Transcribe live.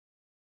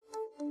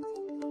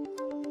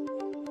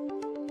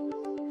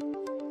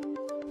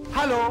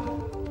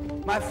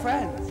Hello, my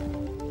friends.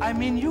 I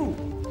mean you.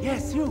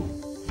 Yes, you.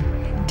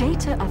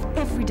 Data of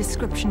every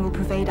description will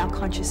pervade our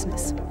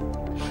consciousness.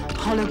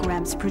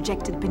 Holograms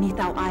projected beneath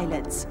our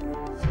eyelids.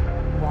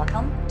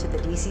 Welcome to the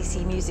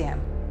DCC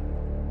Museum.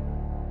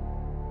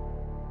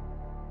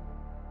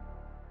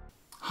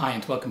 Hi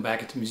and welcome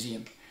back at the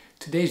museum.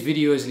 Today's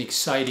video is an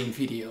exciting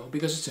video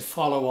because it's a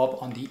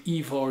follow-up on the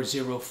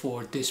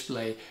EVOR04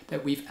 display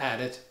that we've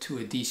added to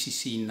a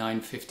DCC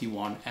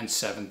 951 and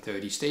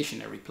 730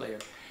 stationary player.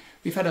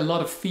 We've had a lot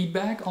of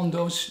feedback on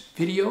those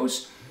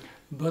videos,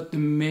 but the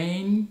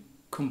main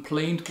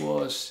complaint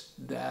was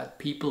that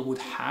people would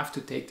have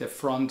to take the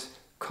front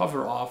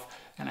cover off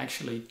and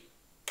actually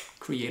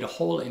create a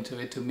hole into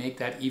it to make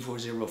that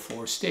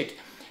EVOR04 stick.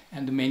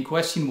 And the main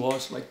question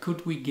was, like,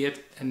 could we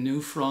get a new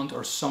front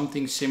or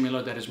something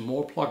similar that is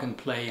more plug and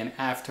play and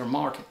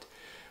aftermarket?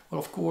 Well,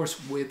 of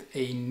course, with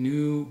a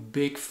new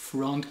big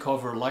front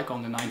cover like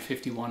on the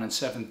 951 and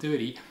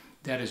 730,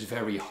 that is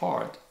very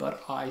hard.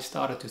 But I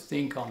started to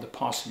think on the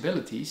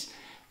possibilities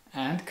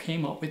and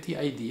came up with the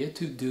idea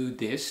to do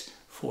this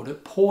for the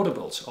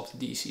portables of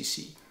the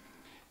DCC.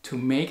 To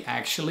make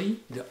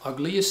actually the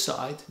ugliest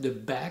side, the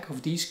back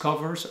of these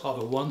covers of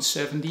a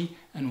 170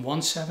 and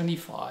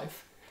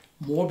 175,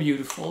 more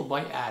beautiful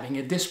by adding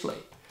a display.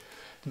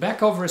 The back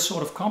cover is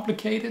sort of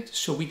complicated,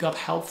 so we got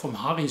help from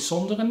Harrie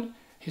Sonderen.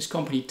 His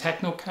company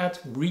Technocat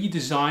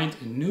redesigned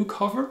a new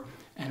cover,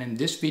 and in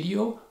this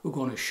video we're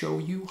going to show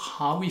you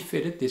how we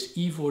fitted this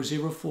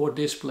EVOR04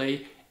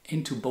 display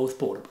into both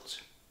portables.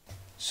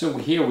 So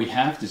here we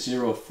have the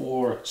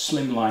 04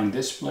 Slimline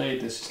Display.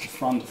 This is the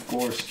front, of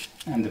course,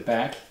 and the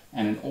back.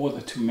 And in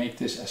order to make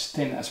this as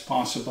thin as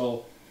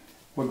possible,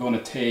 we're going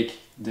to take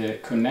the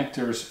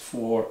connectors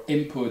for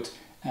input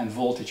and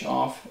voltage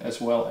off, as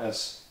well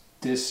as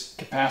this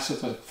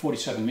capacitor,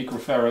 47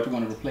 microfarad. We're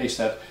going to replace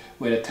that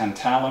with a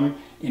tantalum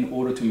in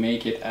order to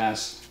make it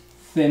as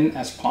thin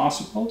as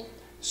possible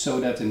so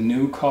that the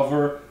new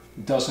cover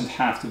doesn't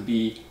have to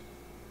be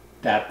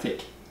that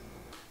thick.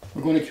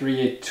 We're going to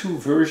create two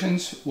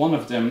versions, one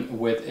of them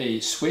with a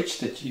switch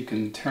that you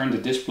can turn the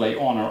display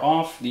on or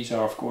off. These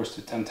are of course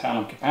the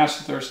tantalum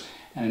capacitors,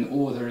 and in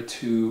order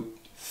to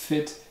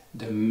fit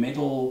the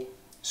middle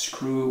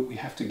screw we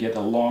have to get a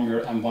longer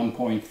and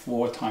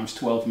 1.4 times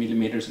 12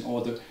 millimeters in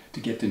order to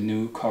get the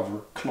new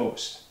cover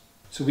closed.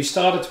 So we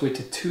started with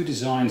the two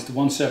designs, the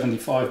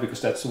 175 because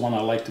that's the one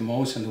I like the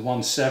most, and the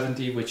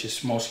 170, which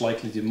is most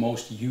likely the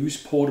most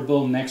used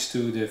portable next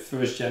to the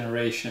first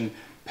generation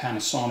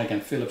Panasonic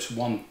and Philips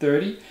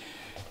 130.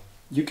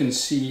 You can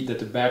see that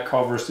the back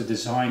covers, the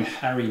design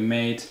Harrie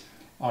made,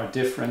 are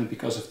different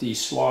because of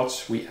these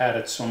slots. We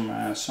added some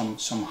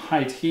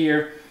height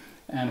here.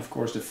 And of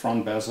course the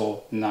front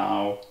bezel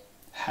now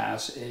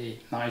has a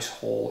nice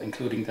hole,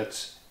 including that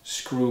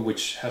screw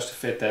which has to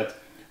fit that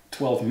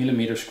 12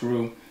 millimeter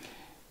screw.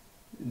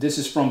 This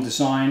is from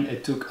design.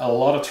 It took a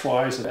lot of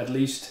tries, at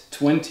least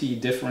 20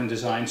 different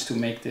designs to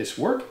make this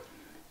work.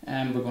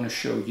 And we're going to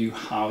show you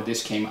how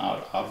this came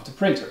out of the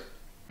printer.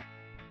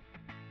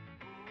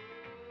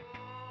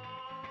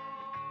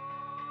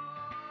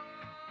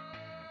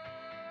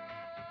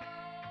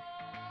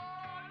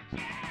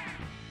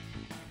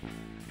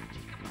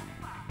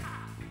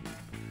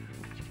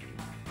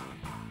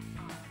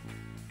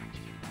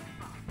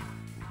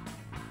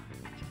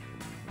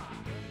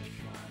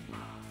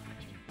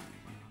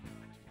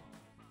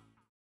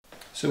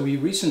 So we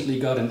recently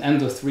got an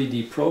Endo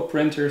 3D Pro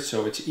printer,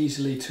 so it's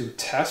easily to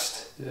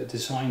test the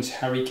designs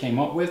Harrie came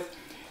up with.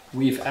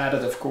 We've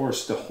added, of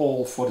course, the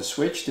hole for the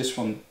switch. This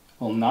one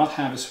will not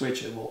have a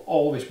switch, it will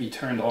always be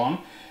turned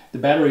on. The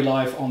battery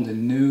life on the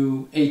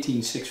new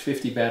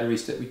 18650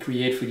 batteries that we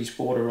create for these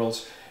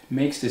portables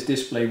makes this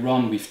display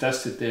run. We've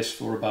tested this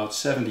for about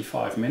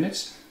 75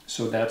 minutes,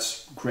 so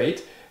that's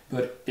great.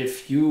 But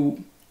if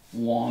you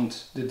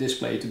want the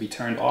display to be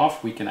turned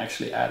off, we can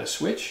actually add a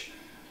switch.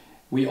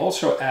 We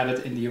also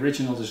added in the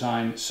original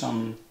design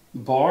some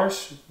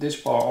bars. This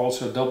bar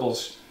also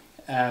doubles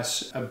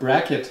as a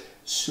bracket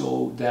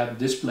so that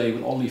display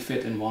will only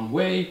fit in one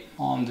way.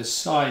 On the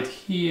side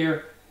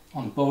here,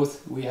 on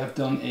both, we have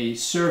done a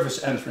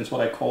service entrance,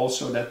 what I call,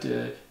 so that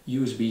the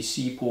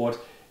USB-C port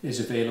is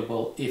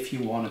available if you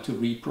wanted to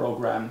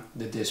reprogram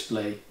the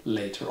display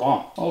later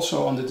on.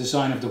 Also on the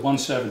design of the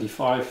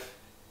 175,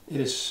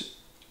 it is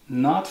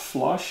not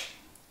flush.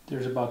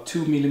 There's about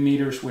 2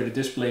 millimeters where the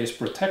display is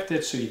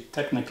protected, so you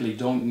technically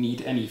don't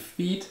need any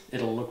feet.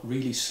 It'll look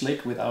really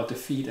slick without the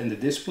feet and the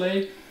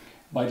display.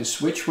 By the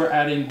switch we're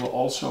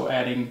also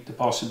adding the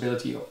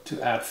possibility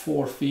to add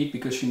 4 feet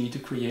because you need to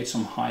create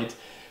some height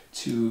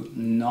to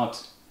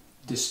not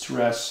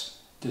distress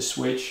the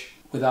switch.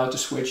 Without the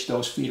switch,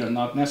 those feet are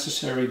not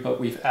necessary, but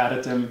we've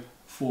added them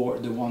for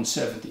the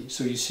 170.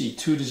 So you see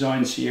two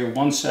designs here,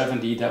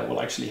 170 that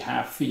will actually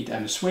have feet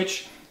and a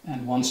switch,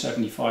 and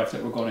 175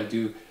 that we're going to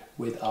do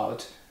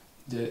without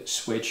the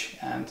switch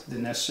and the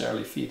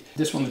necessary feet.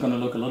 This one's going to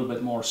look a little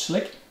bit more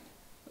slick,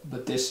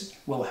 but this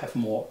will have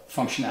more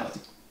functionality.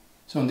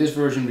 So in this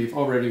version we've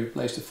already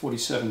replaced the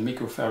 47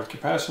 microfarad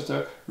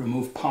capacitor,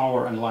 removed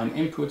power and line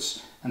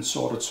inputs, and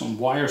soldered some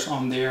wires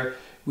on there.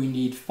 We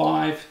need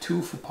 5,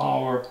 2 for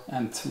power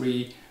and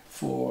 3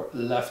 for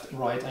left,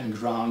 right and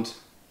ground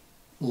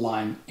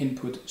line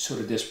input, so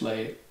the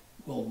display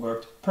will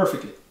work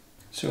perfectly.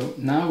 So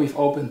now we've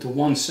opened the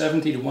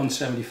 170, the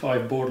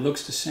 175 board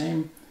looks the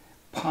same.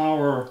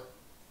 Power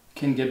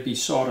can be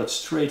soldered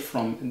straight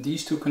from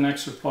these two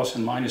connectors, plus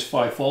and minus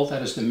 5 volt.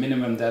 That is the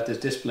minimum that this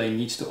display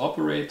needs to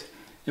operate.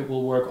 It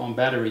will work on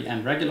battery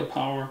and regular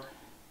power.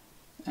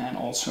 And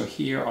also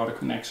here are the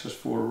connectors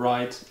for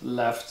right,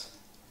 left,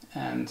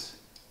 and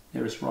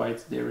there is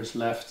right, there is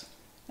left,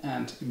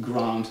 and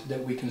ground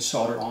that we can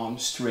solder on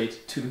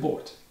straight to the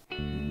board.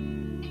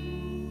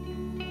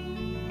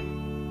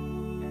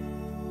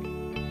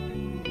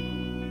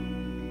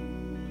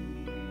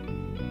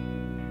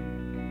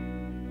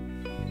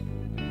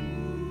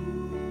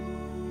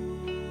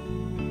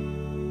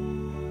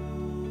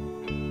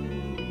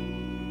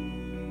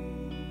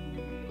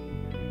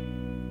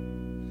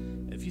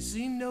 If you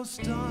see no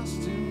stars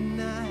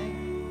tonight,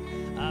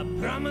 I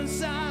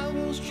promise I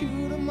will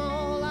shoot them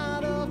all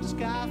out of the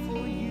sky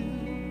for you.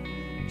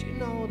 But you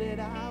know that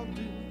I'll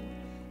do.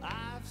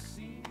 I've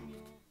seen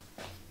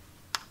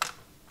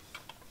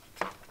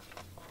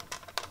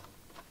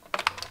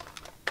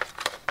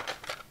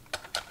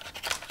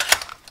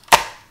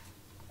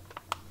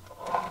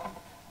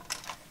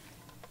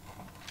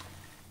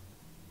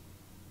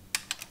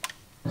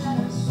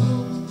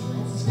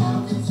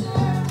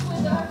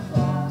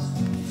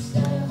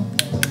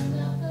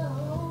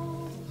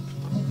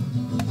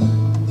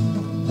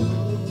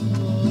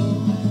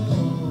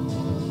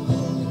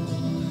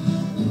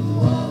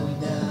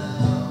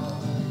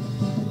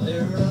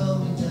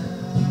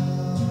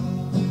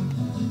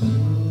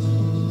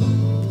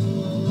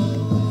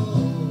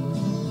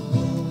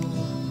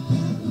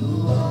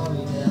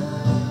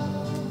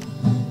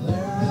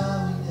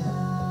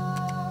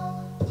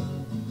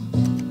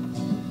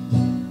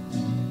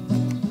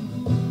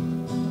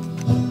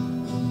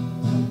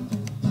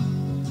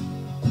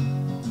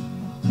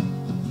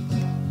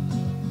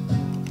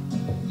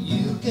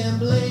can't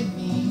blame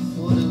me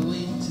for the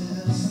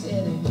winter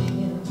setting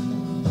in.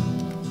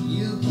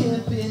 You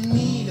can't pin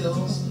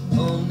needles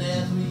on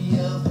every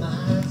of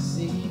my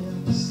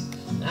sins.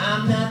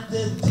 I'm not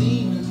the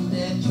demon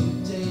that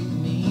you take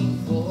me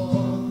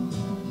for.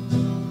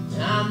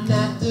 I'm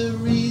not the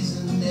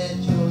reason that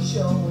you're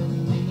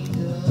showing me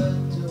the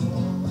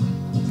door.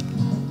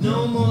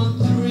 No more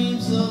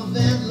dreams of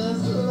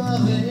endless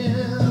loving.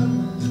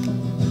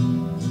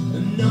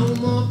 No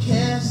more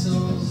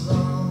castles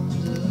on.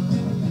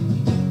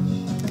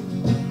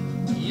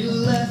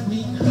 Left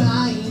me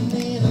crying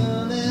in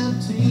an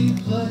empty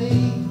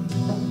place.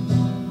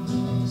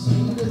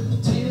 See the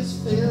tears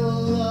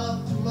fill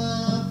up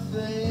my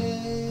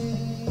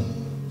face.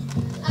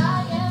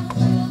 I am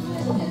filled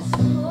with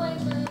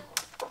disappointment.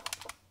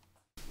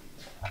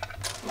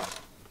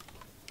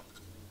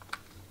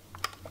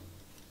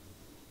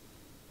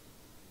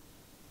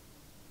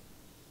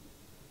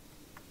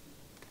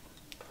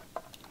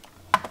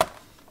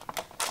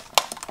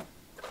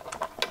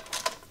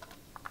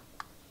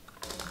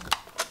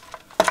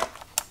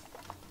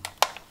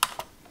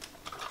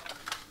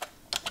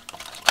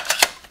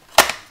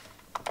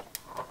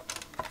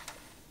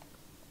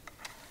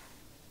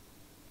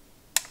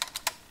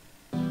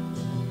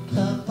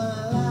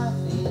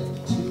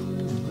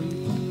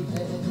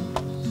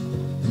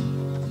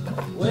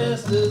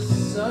 Where's the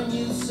sun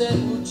you said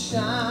would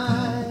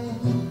shine?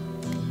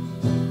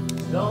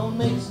 Don't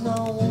mix no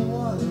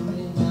water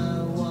in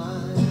my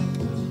wine.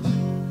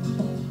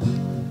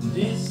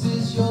 This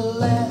is your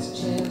last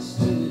chance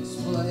to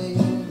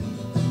explain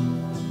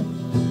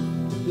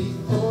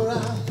before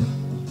I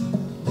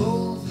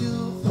move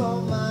you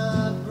from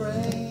my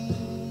brain.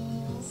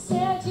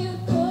 Said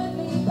you'd put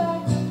me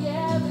back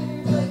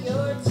together, but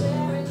you're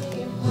tearing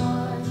me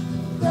apart.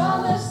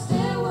 Promised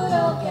it would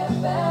all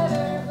get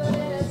better.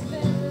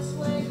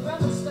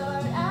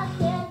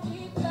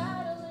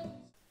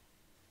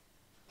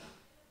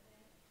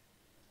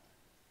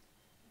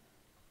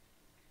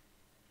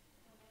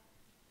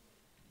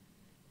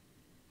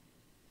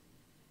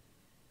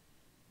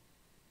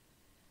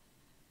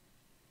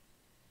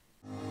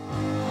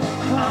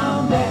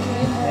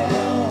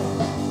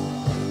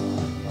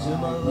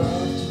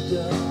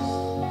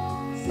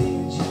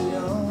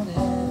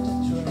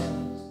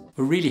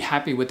 We're really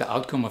happy with the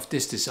outcome of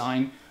this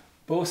design.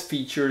 Both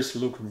features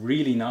look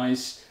really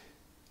nice.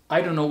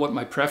 I don't know what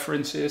my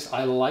preference is.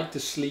 I like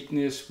the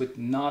sleekness with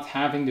not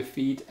having the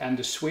feet and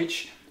the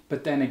switch,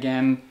 but then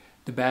again,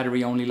 the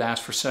battery only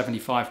lasts for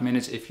 75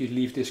 minutes if you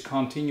leave this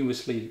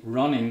continuously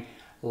running,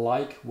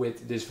 like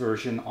with this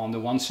version on the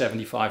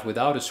 175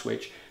 without a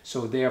switch.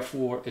 So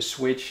therefore a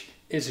switch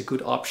is a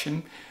good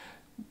option.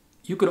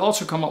 You could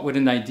also come up with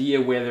an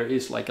idea where there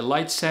is like a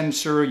light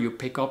sensor, you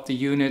pick up the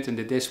unit and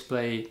the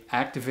display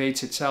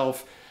activates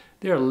itself.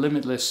 There are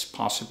limitless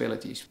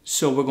possibilities.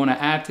 So we're going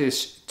to add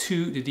this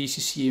to the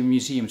DCC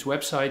Museum's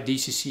website,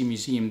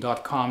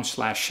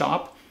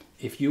 dccmuseum.com/shop.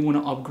 if you want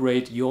to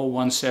upgrade your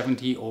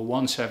 170 or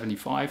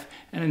 175,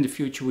 and in the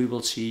future we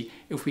will see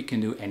if we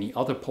can do any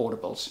other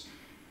portables.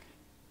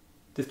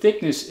 The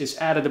thickness is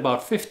added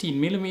about 15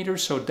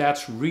 millimeters, so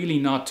that's really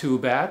not too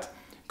bad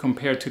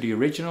compared to the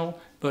original,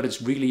 but it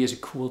really is a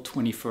cool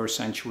 21st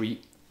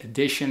century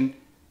addition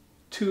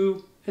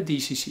to a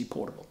DCC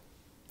portable.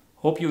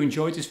 Hope you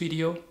enjoyed this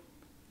video.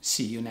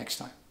 See you next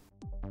time.